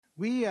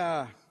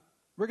We're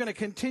going to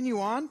continue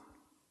on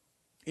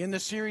in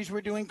the series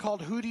we're doing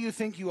called Who Do You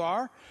Think You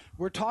Are?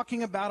 We're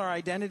talking about our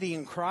identity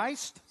in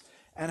Christ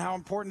and how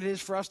important it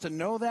is for us to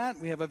know that.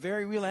 We have a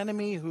very real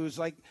enemy who's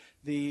like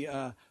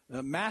the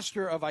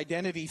master of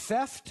identity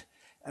theft.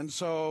 And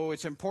so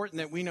it's important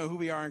that we know who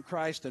we are in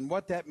Christ and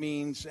what that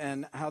means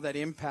and how that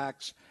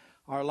impacts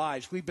our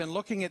lives. We've been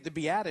looking at the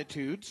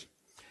Beatitudes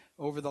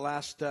over the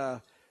last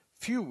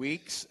few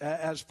weeks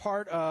as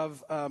part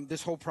of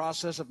this whole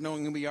process of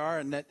knowing who we are,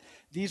 and that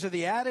these are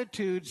the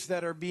attitudes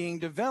that are being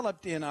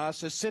developed in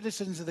us as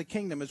citizens of the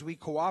kingdom as we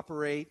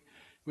cooperate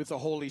with the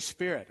Holy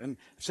Spirit. And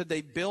I said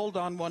they build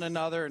on one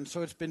another, and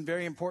so it's been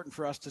very important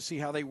for us to see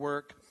how they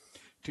work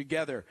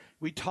together.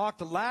 We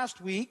talked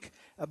last week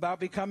about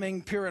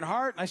becoming pure in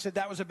heart, and I said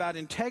that was about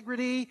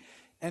integrity,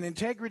 and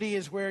integrity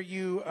is where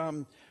you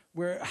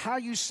where how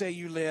you say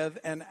you live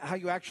and how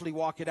you actually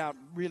walk it out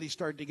really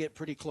start to get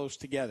pretty close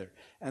together.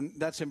 And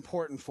that's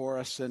important for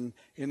us in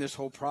this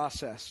whole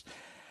process.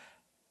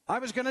 I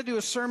was going to do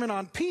a sermon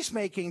on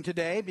peacemaking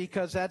today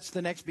because that's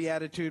the next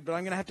beatitude, but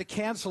I'm going to have to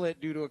cancel it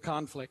due to a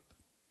conflict.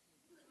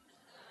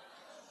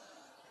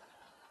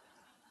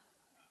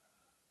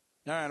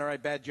 All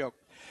right, bad joke.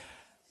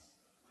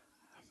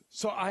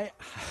 So I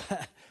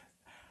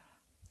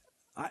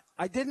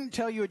didn't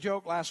tell you a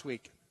joke last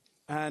week.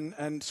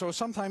 And so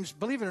sometimes,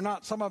 believe it or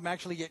not, some of them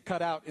actually get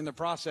cut out in the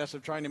process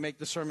of trying to make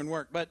the sermon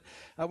work. But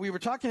we were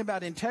talking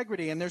about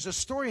integrity, and there's a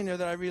story in there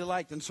that I really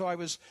liked. And so I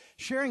was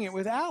sharing it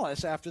with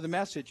Alice after the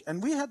message.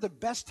 And we had the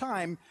best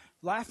time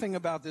laughing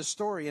about this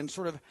story and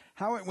sort of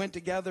how it went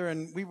together.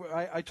 And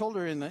I told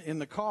her in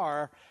the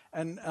car,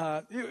 and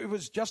it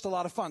was just a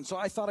lot of fun. So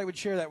I thought I would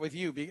share that with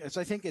you because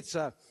I think it's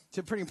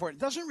pretty important.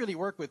 It doesn't really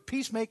work with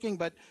peacemaking,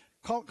 but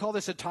call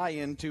this a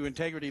tie-in to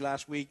integrity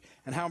last week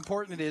and how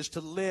important it is to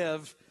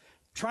live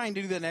try and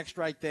do the next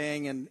right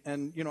thing,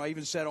 and you know, I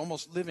even said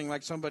almost living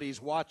like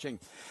somebody's watching.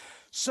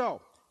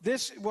 So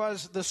this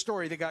was the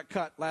story that got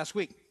cut last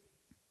week.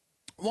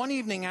 One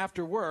evening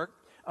after work,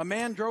 a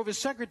man drove his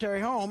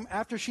secretary home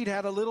after she'd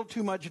had a little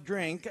too much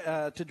drink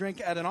at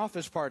an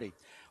office party.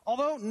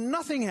 Although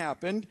nothing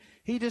happened,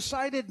 he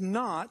decided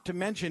not to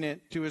mention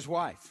it to his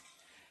wife.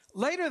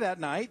 Later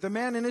that night, the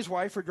man and his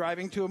wife were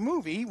driving to a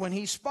movie when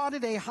he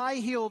spotted a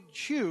high-heeled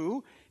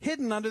shoe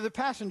hidden under the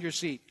passenger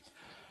seat.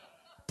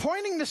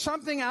 Pointing to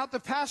something out the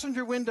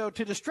passenger window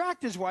to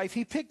distract his wife,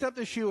 he picked up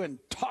the shoe and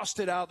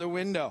tossed it out the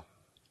window.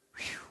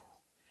 Whew.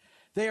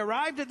 They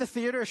arrived at the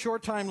theater a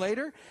short time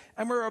later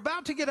and were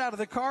about to get out of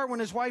the car when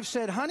his wife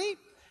said, "Honey,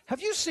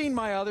 have you seen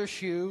my other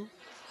shoe?"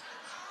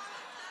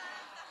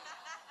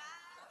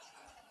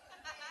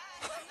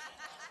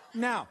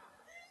 Now,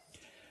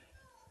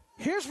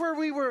 here's where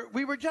we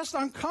were just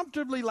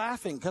uncomfortably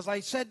laughing because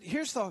I said,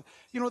 here's the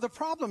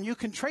problem. You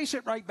can trace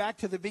it right back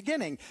to the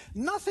beginning.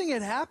 Nothing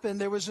had happened.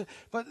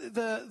 But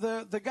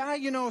the guy,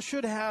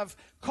 should have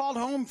called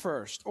home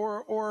first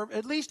or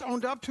at least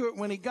owned up to it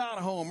when he got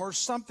home or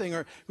something.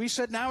 Or we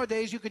said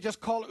nowadays you could just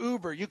call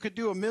Uber. You could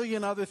do a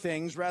million other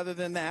things rather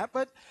than that.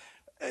 But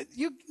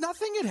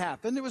nothing had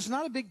happened. It was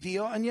not a big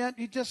deal. And yet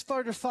you just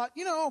sort of thought,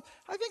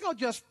 I think I'll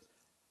just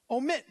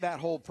omit that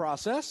whole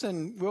process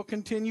and we'll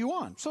continue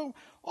on. So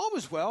all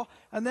was well.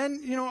 And then,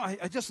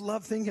 I just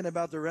love thinking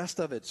about the rest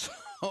of it.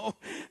 So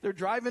they're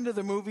driving to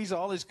the movies.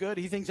 All is good.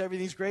 He thinks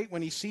everything's great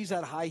when he sees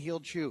that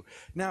high-heeled shoe.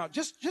 Now,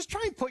 just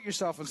try and put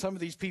yourself in some of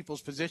these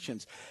people's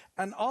positions.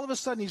 And all of a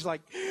sudden he's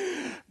like,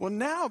 well,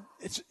 now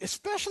it's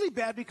especially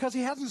bad because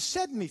he hasn't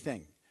said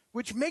anything,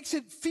 which makes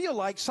it feel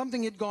like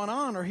something had gone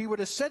on or he would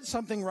have said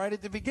something right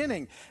at the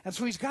beginning. And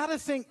so he's got to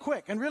think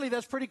quick. And really,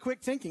 that's pretty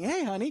quick thinking.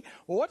 Hey, honey,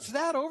 what's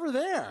that over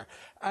there?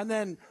 And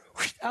then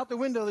whoosh, out the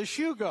window, the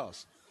shoe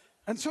goes.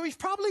 And so he's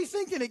probably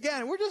thinking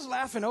again, we're just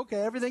laughing. Okay,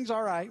 everything's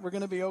all right. We're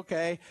going to be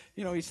okay.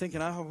 He's thinking,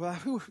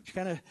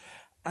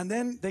 and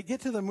then they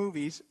get to the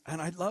movies,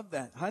 and I love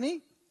that.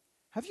 Honey,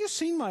 have you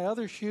seen my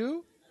other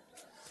shoe?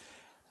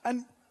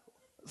 And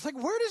it's like,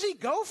 where does he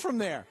go from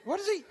there? What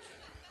does he...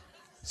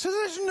 So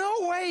there's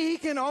no way he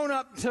can own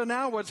up to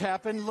now what's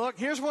happened. Look,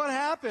 here's what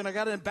happened. I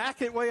got to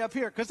back it way up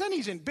here because then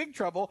he's in big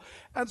trouble.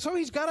 And so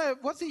he's got to,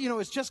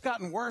 it's just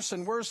gotten worse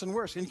and worse and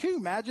worse. And can you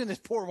imagine his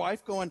poor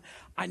wife going,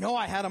 I know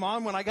I had him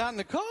on when I got in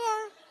the car.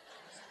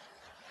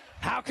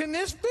 How can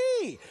this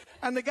be?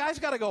 And the guy's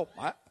got to go,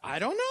 I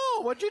don't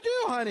know. What'd you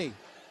do, honey?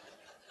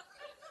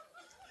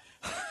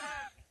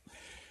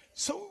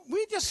 So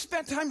we just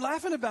spent time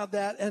laughing about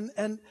that.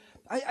 And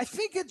I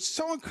think it's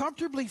so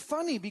uncomfortably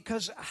funny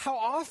because how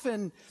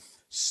often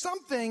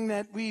something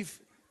that we've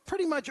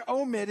pretty much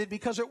omitted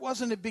because it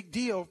wasn't a big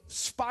deal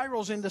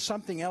spirals into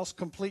something else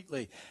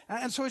completely.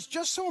 And so it's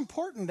just so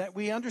important that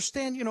we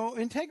understand,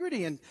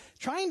 integrity and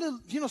trying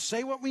to,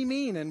 say what we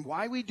mean and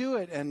why we do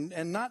it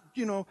and not,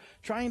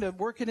 trying to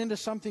work it into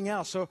something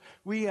else. So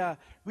we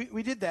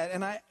did that.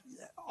 And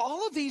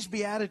all of these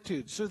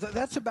Beatitudes, so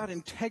that's about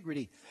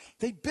integrity.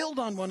 They build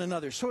on one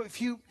another. So if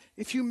you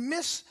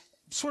miss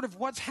sort of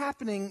what's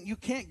happening, you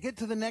can't get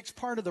to the next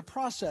part of the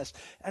process.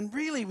 And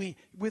really,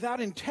 without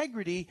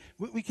integrity,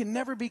 we can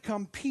never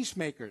become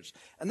peacemakers.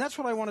 And that's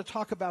what I want to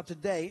talk about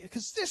today,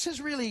 because this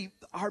is really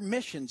our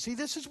mission. See,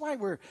 this is why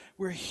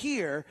we're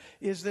here,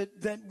 is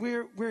that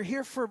we're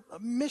here for a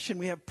mission.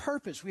 We have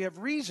purpose, we have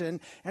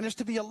reason, and it's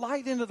to be a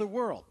light into the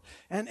world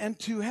and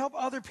to help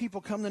other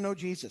people come to know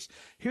Jesus.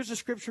 Here's the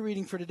scripture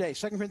reading for today,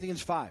 2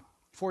 Corinthians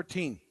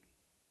 5:14.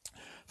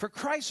 For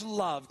Christ's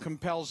love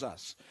compels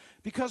us,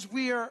 because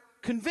we are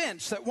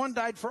convinced that one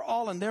died for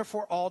all, and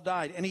therefore all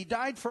died. And he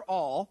died for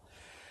all,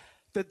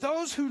 that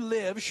those who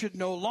live should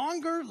no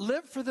longer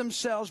live for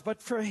themselves,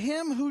 but for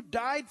him who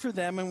died for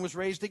them and was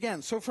raised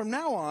again. So from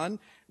now on,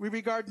 we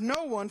regard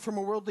no one from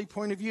a worldly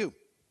point of view.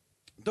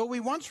 Though we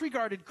once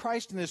regarded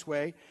Christ in this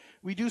way,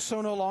 we do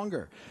so no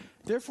longer.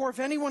 Therefore, if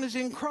anyone is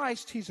in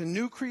Christ, he's a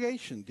new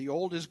creation. The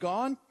old is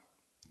gone,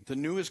 the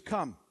new is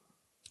come.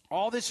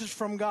 All this is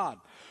from God,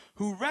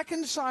 who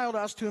reconciled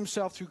us to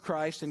himself through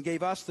Christ and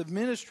gave us the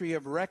ministry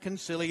of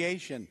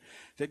reconciliation,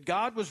 that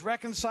God was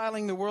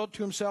reconciling the world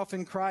to himself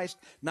in Christ,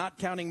 not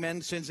counting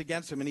men's sins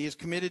against them. And he has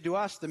committed to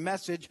us the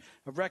message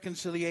of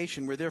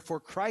reconciliation. We're therefore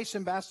Christ's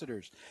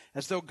ambassadors,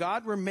 as though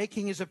God were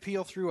making his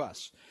appeal through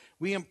us.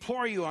 We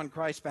implore you on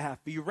Christ's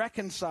behalf, be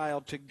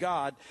reconciled to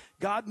God.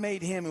 God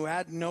made him who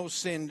had no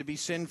sin to be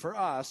sin for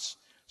us,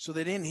 so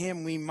that in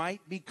him we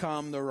might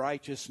become the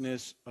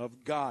righteousness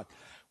of God.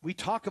 We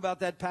talk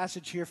about that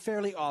passage here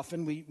fairly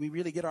often. We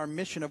really get our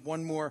mission of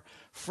one more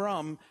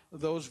from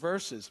those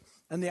verses.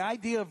 And the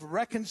idea of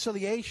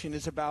reconciliation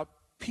is about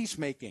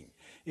peacemaking.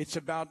 It's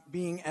about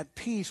being at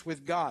peace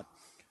with God.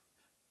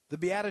 The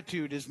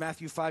Beatitude is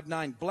Matthew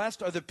 5:9.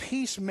 Blessed are the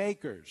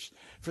peacemakers,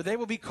 for they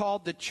will be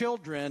called the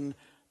children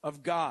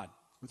of God.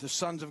 The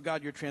sons of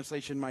God, your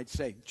translation might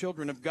say.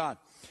 Children of God.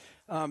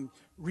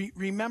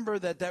 Remember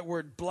that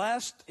word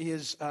blessed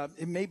is,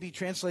 it may be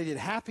translated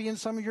happy in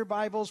some of your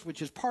Bibles,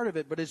 which is part of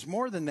it, but it's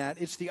more than that.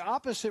 It's the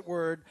opposite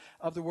word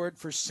of the word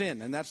for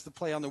sin, and that's the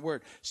play on the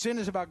word. Sin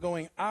is about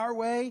going our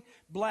way.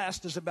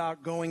 Blessed is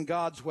about going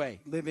God's way,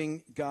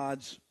 living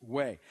God's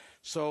way.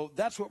 So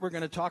that's what we're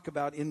going to talk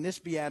about in this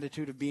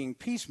beatitude of being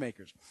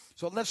peacemakers.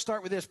 So let's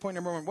start with this, point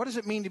number one. What does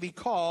it mean to be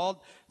called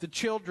the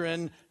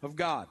children of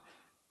God?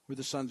 Or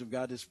the sons of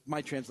God is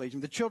my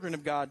translation. The children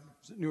of God,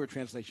 newer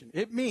translation.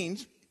 It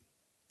means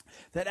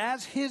that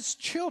as his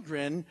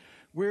children,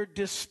 we're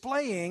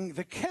displaying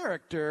the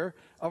character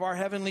of our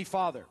Heavenly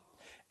Father.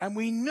 And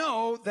we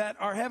know that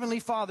our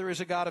Heavenly Father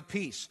is a God of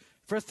peace.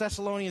 1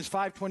 Thessalonians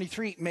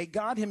 5:23, may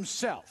God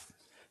himself,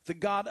 the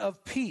God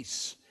of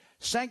peace,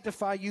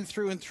 sanctify you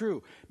through and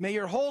through. May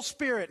your whole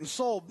spirit and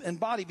soul and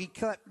body be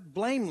kept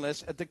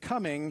blameless at the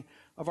coming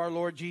of our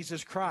Lord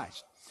Jesus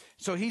Christ.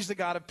 So he's the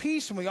God of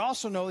peace, and we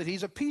also know that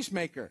he's a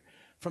peacemaker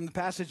from the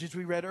passages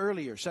we read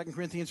earlier, 2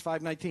 Corinthians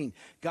 5:19.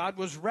 God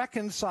was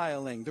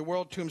reconciling the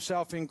world to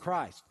himself in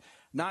Christ,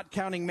 not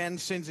counting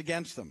men's sins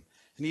against them.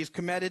 And he has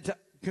committed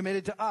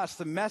to us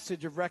the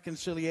message of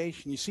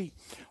reconciliation. You see,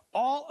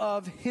 all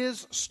of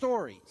his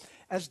story,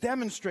 as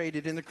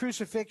demonstrated in the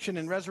crucifixion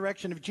and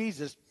resurrection of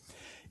Jesus,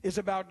 is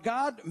about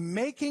God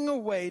making a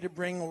way to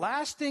bring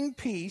lasting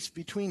peace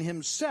between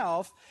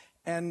himself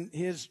and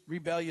his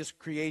rebellious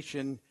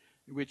creation,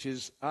 which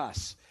is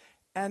us.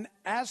 And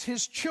as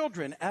his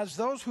children, as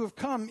those who have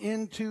come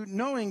into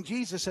knowing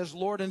Jesus as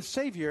Lord and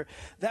Savior,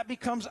 that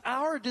becomes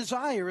our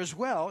desire as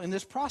well in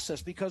this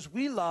process, because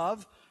we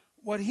love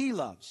what he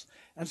loves.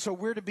 And so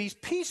we're to be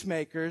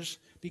peacemakers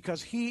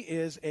because he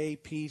is a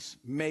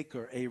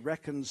peacemaker, a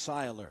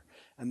reconciler.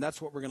 And that's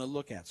what we're going to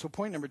look at. So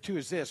point number two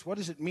is this. What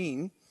does it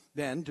mean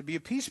then to be a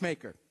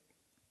peacemaker?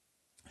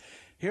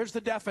 Here's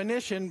the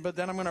definition, but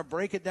then I'm going to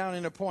break it down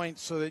into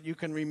points so that you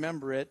can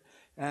remember it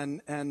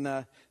and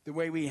the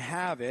way we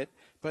have it.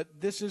 But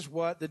this is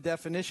what the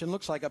definition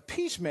looks like. A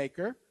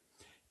peacemaker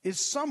is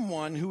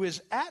someone who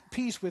is at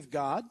peace with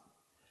God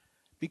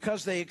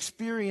because they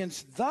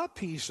experience the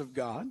peace of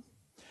God.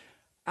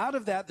 Out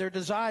of that, their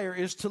desire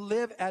is to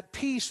live at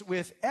peace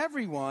with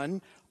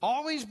everyone,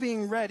 always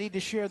being ready to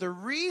share the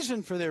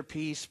reason for their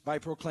peace by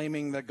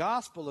proclaiming the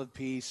gospel of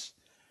peace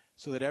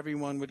so that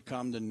everyone would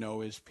come to know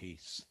his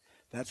peace.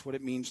 That's what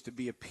it means to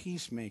be a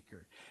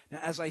peacemaker. Now,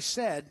 as I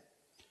said,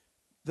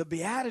 the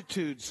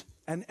Beatitudes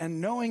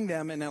and knowing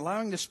them and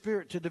allowing the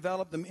Spirit to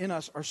develop them in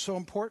us are so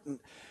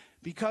important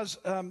because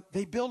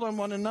they build on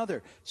one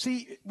another.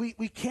 See,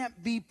 we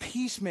can't be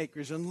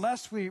peacemakers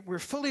unless we're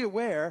fully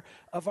aware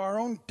of our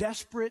own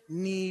desperate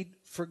need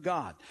for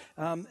God,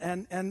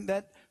 and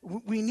that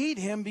we need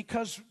him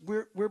because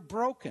we're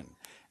broken.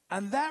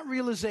 And that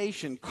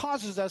realization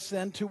causes us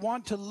then to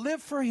want to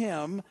live for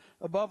him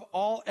above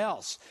all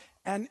else.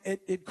 And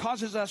it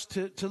causes us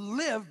to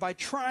live by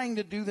trying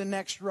to do the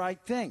next right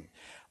thing,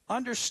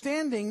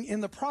 understanding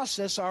in the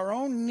process our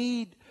own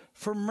need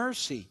for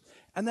mercy,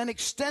 and then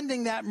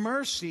extending that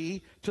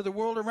mercy to the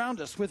world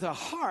around us with a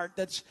heart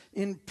that's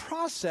in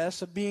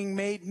process of being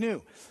made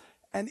new.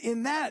 And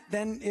in that,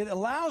 then it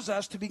allows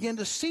us to begin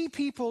to see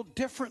people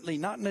differently,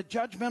 not in a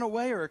judgmental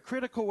way or a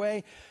critical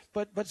way,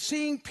 but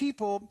seeing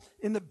people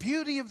in the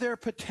beauty of their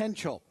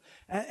potential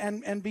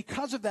And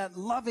because of that,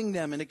 loving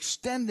them and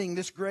extending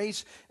this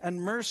grace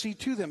and mercy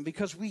to them,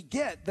 because we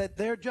get that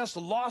they're just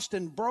lost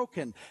and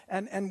broken.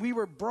 And we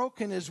were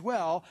broken as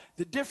well.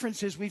 The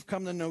difference is we've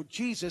come to know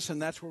Jesus,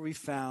 and that's where we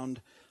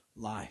found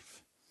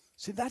life.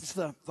 See, that's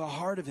the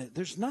heart of it.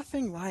 There's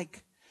nothing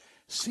like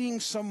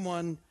seeing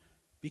someone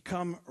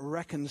become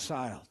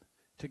reconciled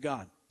to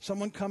God.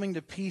 Someone coming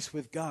to peace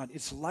with God.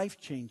 It's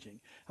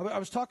life-changing. I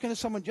was talking to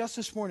someone just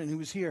this morning who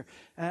was here,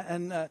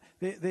 and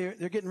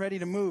they're getting ready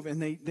to move,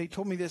 and they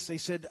told me this. They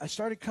said, I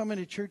started coming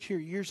to church here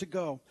years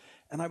ago,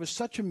 and I was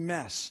such a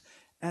mess.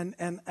 And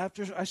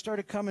after I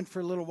started coming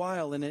for a little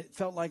while, and it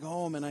felt like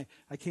home, and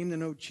I came to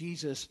know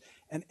Jesus,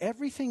 and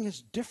everything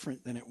is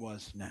different than it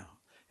was now.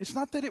 It's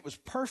not that it was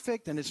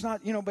perfect, and it's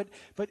not,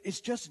 but it's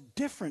just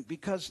different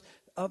because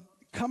of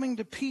coming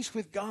to peace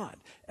with God,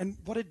 and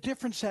what a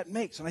difference that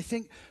makes. And I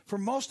think for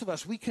most of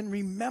us, we can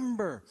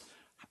remember.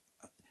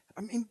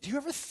 I mean, do you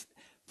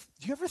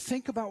ever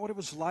think about what it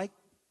was like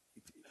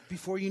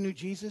before you knew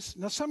Jesus?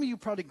 Now, some of you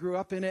probably grew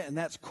up in it, and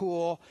that's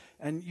cool,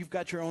 and you've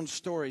got your own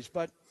stories.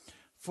 But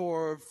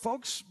for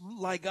folks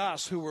like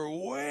us who were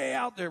way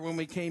out there when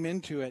we came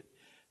into it,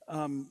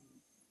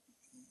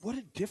 what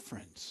a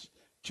difference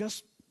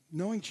just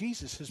knowing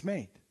Jesus has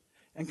made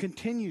and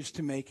continues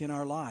to make in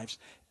our lives.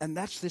 And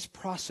that's this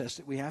process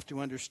that we have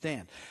to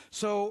understand.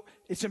 So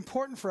it's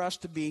important for us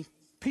to be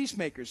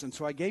peacemakers. And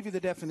so I gave you the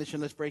definition.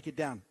 Let's break it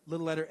down.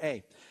 Little letter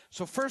A.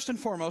 So first and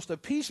foremost, a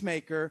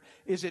peacemaker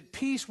is at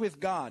peace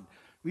with God.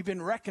 We've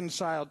been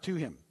reconciled to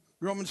him.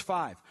 Romans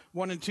 5,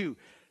 1 and 2.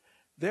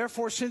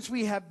 Therefore, since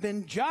we have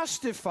been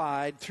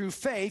justified through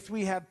faith,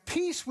 we have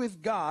peace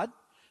with God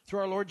through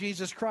our Lord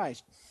Jesus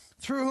Christ,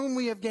 through whom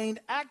we have gained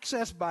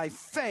access by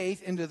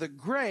faith into the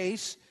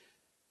grace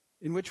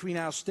in which we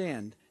now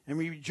stand, and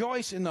we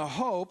rejoice in the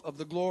hope of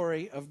the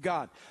glory of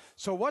God.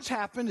 So what's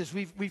happened is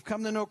we've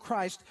come to know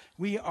Christ.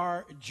 We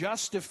are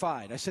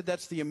justified. I said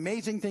that's the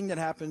amazing thing that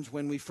happens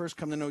when we first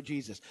come to know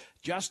Jesus.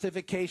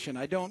 Justification.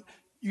 I don't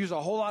use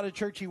a whole lot of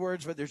churchy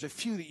words, but there's a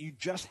few that you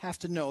just have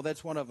to know.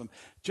 That's one of them.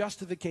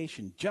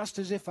 Justification. Just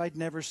as if I'd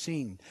never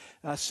sinned.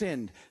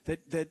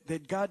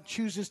 That God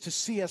chooses to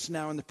see us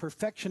now in the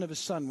perfection of his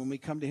Son when we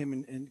come to him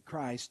in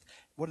Christ.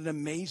 What an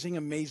amazing,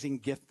 amazing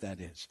gift that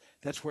is.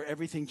 That's where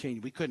everything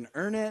changed. We couldn't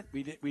earn it.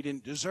 We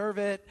didn't deserve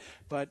it,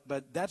 but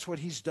that's what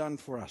he's done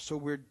for us. So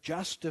we're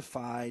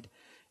justified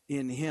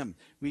in him.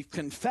 We've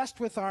confessed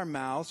with our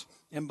mouths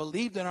and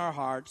believed in our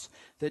hearts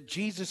that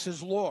Jesus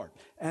is Lord.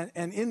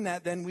 And in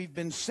that, then we've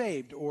been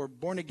saved or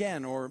born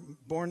again or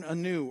born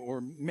anew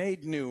or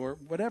made new or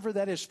whatever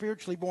that is,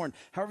 spiritually born.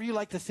 However you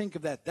like to think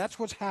of that. That's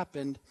what's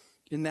happened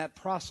in that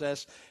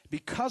process.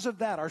 Because of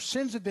that, our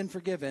sins have been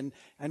forgiven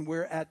and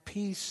we're at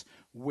peace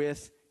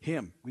with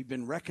him. We've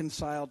been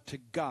reconciled to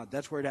God.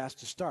 That's where it has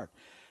to start.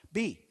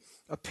 B,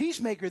 a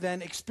peacemaker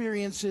then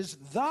experiences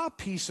the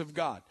peace of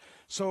God.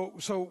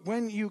 So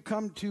when you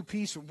come to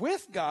peace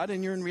with God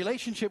and you're in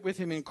relationship with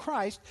him in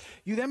Christ,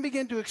 you then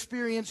begin to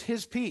experience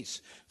his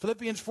peace.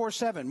 Philippians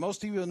 4:7,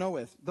 most of you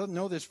will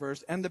know this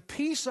verse. And the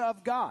peace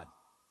of God,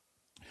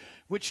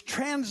 which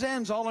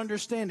transcends all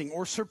understanding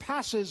or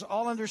surpasses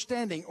all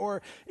understanding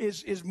or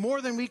is more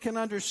than we can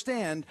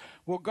understand,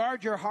 will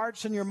guard your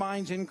hearts and your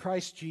minds in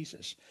Christ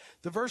Jesus.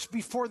 The verse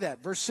before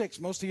that, verse 6,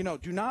 most of you know,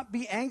 do not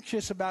be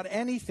anxious about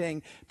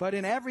anything, but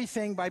in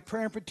everything by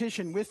prayer and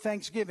petition with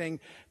thanksgiving,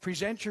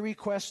 present your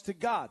requests to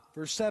God.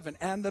 Verse 7,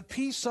 and the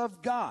peace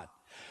of God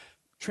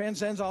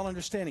transcends all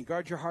understanding.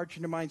 Guard your hearts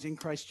and your minds in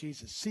Christ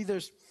Jesus. See,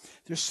 there's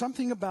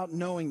something about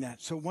knowing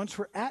that. So once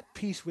we're at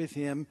peace with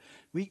him,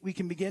 we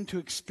can begin to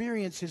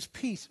experience his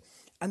peace.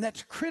 And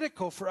that's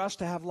critical for us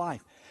to have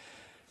life.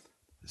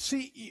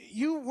 See,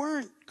 you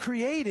weren't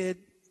created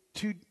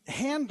to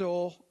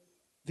handle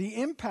the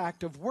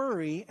impact of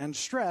worry and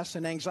stress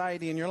and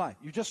anxiety in your life.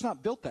 You're just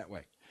not built that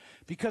way.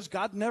 Because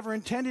God never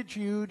intended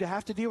you to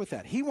have to deal with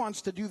that. He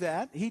wants to do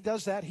that. He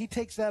does that. He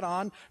takes that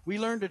on. We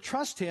learn to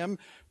trust him.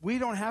 We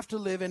don't have to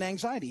live in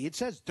anxiety. It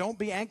says, don't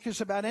be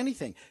anxious about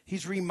anything.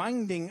 He's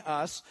reminding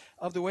us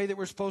of the way that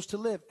we're supposed to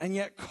live. And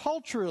yet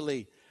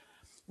culturally,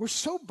 we're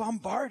so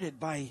bombarded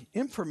by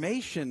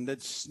information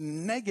that's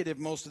negative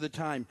most of the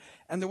time.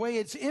 And the way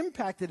it's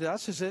impacted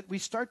us is that we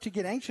start to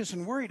get anxious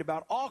and worried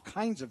about all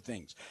kinds of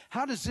things.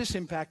 How does this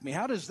impact me?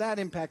 How does that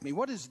impact me?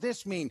 What does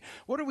this mean?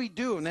 What do we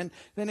do? And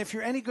then if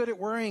you're any good at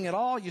worrying at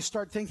all, you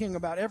start thinking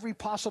about every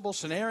possible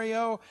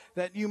scenario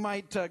that you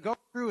might go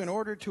through in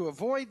order to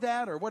avoid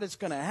that or what is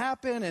going to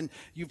happen. And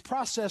you've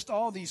processed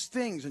all these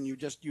things and you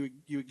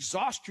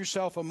exhaust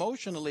yourself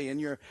emotionally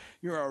and you're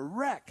a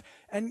wreck.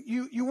 And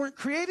you weren't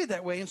created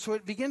that way. And so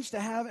it begins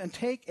to have and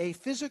take a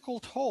physical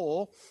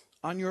toll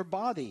on your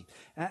body.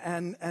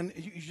 And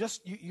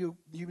you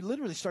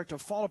literally start to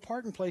fall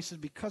apart in places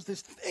because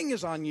this thing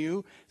is on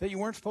you that you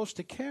weren't supposed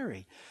to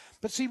carry.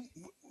 But see,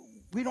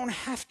 we don't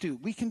have to.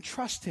 We can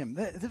trust him.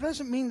 That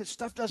doesn't mean that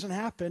stuff doesn't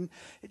happen.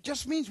 It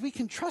just means we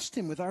can trust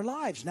him with our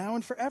lives now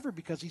and forever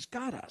because he's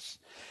got us.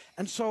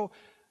 And so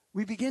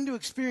we begin to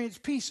experience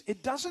peace.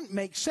 It doesn't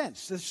make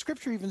sense. The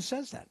scripture even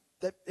says that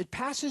it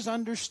passes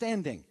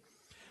understanding.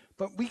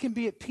 but we can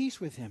be at peace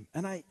with him.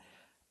 And I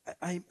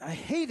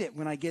hate it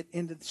when I get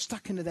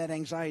stuck into that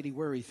anxiety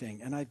worry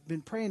thing. And I've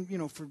been praying,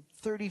 for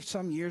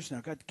 30-some years now,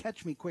 God,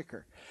 catch me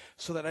quicker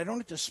so that I don't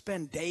have to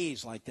spend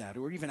days like that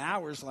or even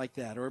hours like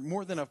that or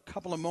more than a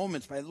couple of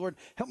moments. By the Lord,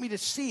 help me to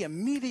see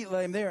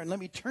immediately I'm there and let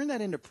me turn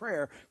that into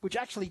prayer, which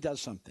actually does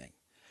something.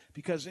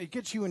 Because it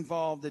gets you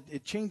involved,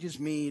 it changes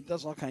me, it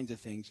does all kinds of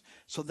things.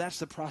 So that's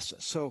the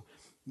process. So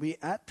we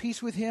at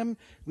peace with him,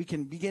 we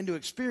can begin to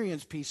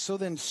experience peace. So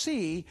then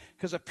see,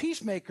 because a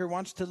peacemaker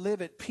wants to live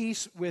at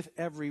peace with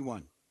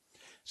everyone.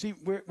 See,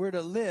 we're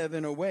to live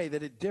in a way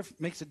that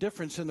it makes a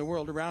difference in the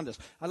world around us.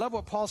 I love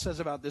what Paul says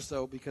about this,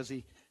 though, because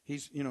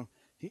he's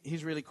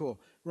really cool.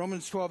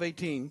 Romans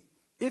 12:18.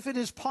 If it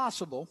is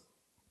possible,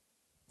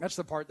 that's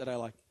the part that I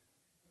like.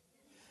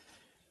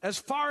 As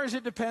far as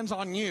it depends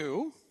on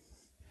you,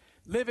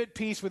 live at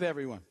peace with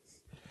everyone.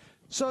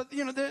 So,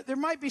 there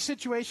might be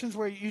situations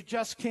where you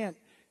just can't.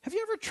 Have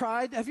you ever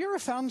tried? Have you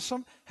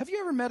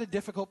ever met a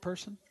difficult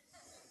person?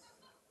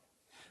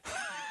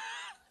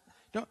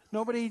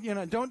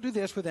 Don't do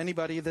this with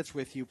anybody that's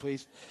with you,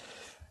 please.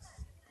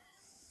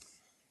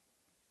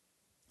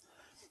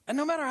 And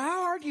no matter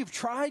how hard you've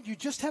tried, you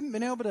just haven't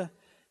been able to.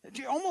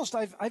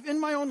 I've in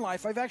my own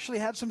life, I've actually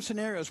had some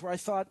scenarios where I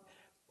thought,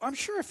 I'm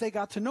sure if they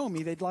got to know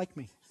me, they'd like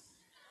me.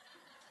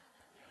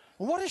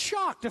 What a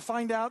shock to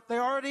find out they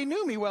already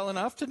knew me well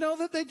enough to know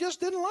that they just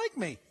didn't like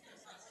me.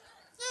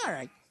 All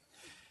right.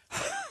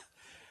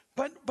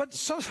 But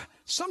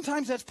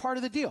sometimes that's part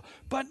of the deal.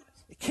 But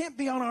it can't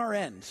be on our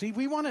end. See,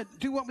 we want to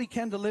do what we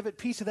can to live at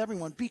peace with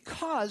everyone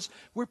because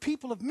we're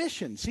people of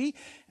mission, see?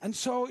 And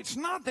so it's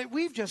not that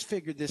we've just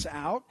figured this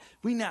out.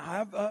 We now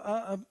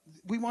have,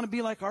 we want to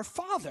be like our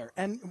Father,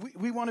 and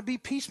we want to be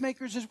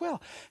peacemakers as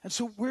well. And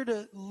so we're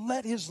to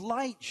let his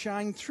light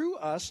shine through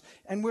us,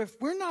 and if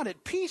we're not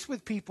at peace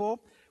with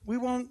people, we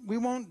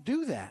won't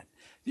do that.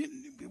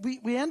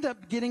 We end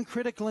up getting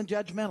critical and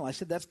judgmental. I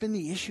said that's been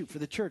the issue for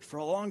the church for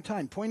a long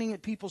time, pointing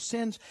at people's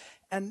sins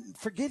and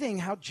forgetting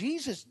how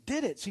Jesus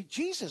did it. See,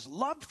 Jesus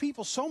loved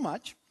people so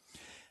much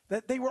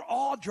that they were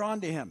all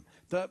drawn to him.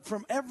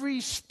 From every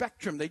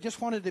spectrum, they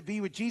just wanted to be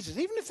with Jesus.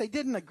 Even if they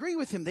didn't agree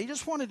with him, they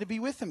just wanted to be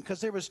with him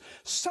because there was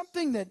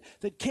something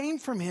that came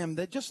from him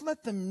that just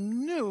let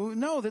them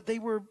know that they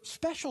were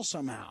special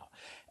somehow.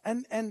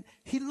 And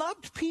he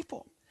loved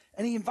people.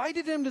 And he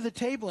invited them to the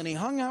table, and he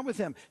hung out with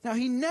them. Now,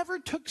 he never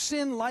took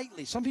sin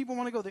lightly. Some people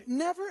want to go there.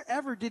 Never,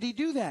 ever did he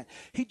do that.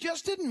 He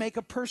just didn't make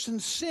a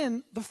person's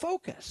sin the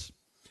focus.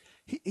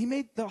 He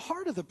made the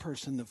heart of the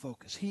person the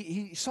focus.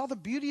 He saw the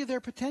beauty of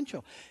their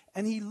potential,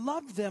 and he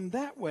loved them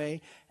that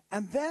way.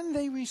 And then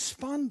they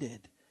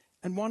responded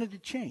and wanted to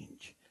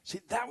change. See,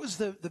 that was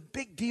the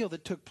big deal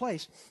that took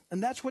place,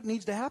 and that's what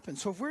needs to happen.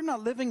 So if we're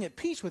not living at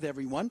peace with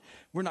everyone,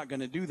 we're not going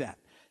to do that.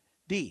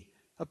 D,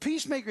 a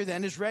peacemaker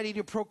then is ready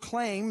to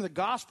proclaim the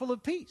gospel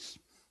of peace.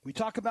 We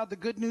talk about the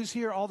good news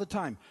here all the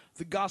time,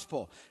 the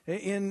gospel.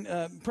 In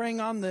praying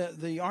on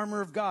the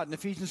armor of God in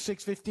Ephesians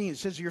 6:15, it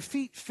says, your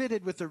feet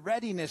fitted with the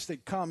readiness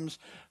that comes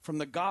from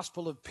the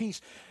gospel of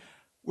peace.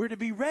 We're to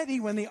be ready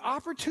when the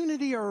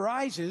opportunity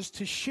arises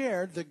to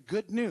share the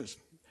good news.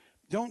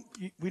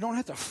 We don't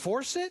have to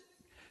force it.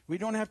 We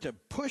don't have to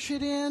push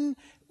it in.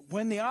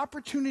 When the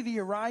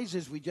opportunity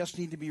arises, we just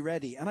need to be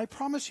ready. And I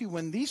promise you,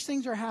 when these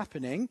things are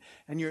happening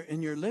and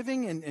you're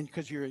living and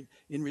because you're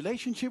in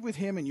relationship with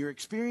him and you're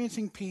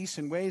experiencing peace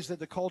in ways that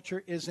the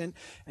culture isn't,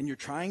 and you're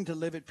trying to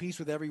live at peace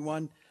with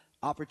everyone,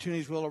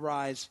 opportunities will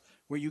arise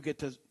where you get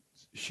to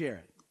share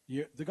it.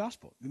 The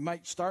gospel. It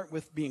might start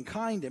with being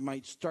kind. It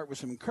might start with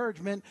some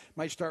encouragement. It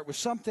might start with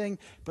something,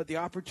 but the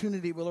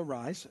opportunity will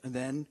arise, and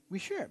then we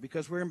share it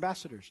because we're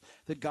ambassadors,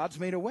 that God's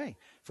made a way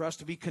for us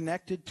to be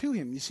connected to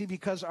him. You see,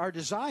 because our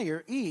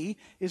desire, E,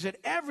 is that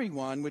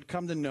everyone would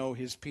come to know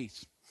his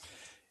peace.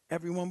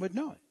 Everyone would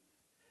know it.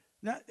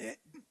 Not,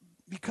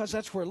 because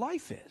that's where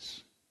life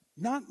is.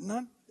 Not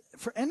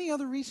for any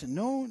other reason.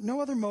 No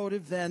other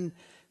motive than,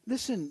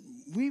 listen,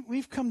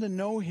 we've come to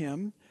know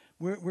him.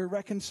 We're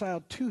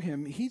reconciled to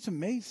him. He's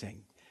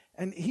amazing.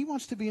 And he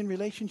wants to be in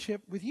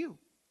relationship with you.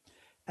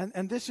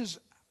 And this is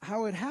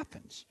how it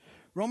happens.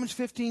 Romans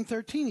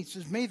 15:13, he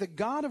says, may the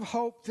God of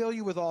hope fill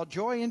you with all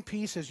joy and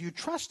peace as you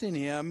trust in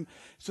him,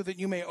 so that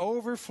you may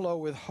overflow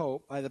with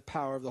hope by the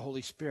power of the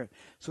Holy Spirit.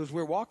 So as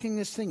we're walking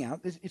this thing out,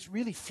 it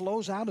really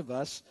flows out of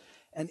us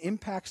and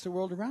impacts the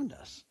world around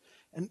us.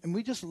 And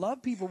we just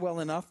love people well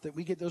enough that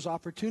we get those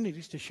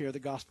opportunities to share the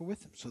gospel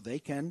with them so they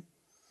can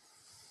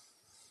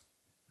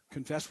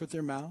confess with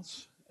their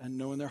mouths and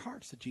know in their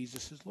hearts that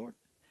Jesus is Lord.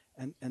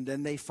 And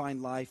then they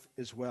find life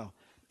as well.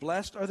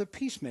 Blessed are the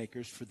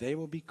peacemakers, for they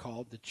will be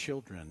called the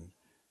children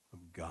of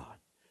God.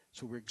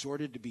 So we're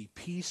exhorted to be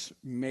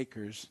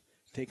peacemakers,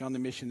 take on the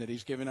mission that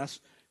he's given us.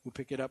 We'll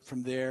pick it up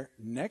from there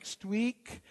next week.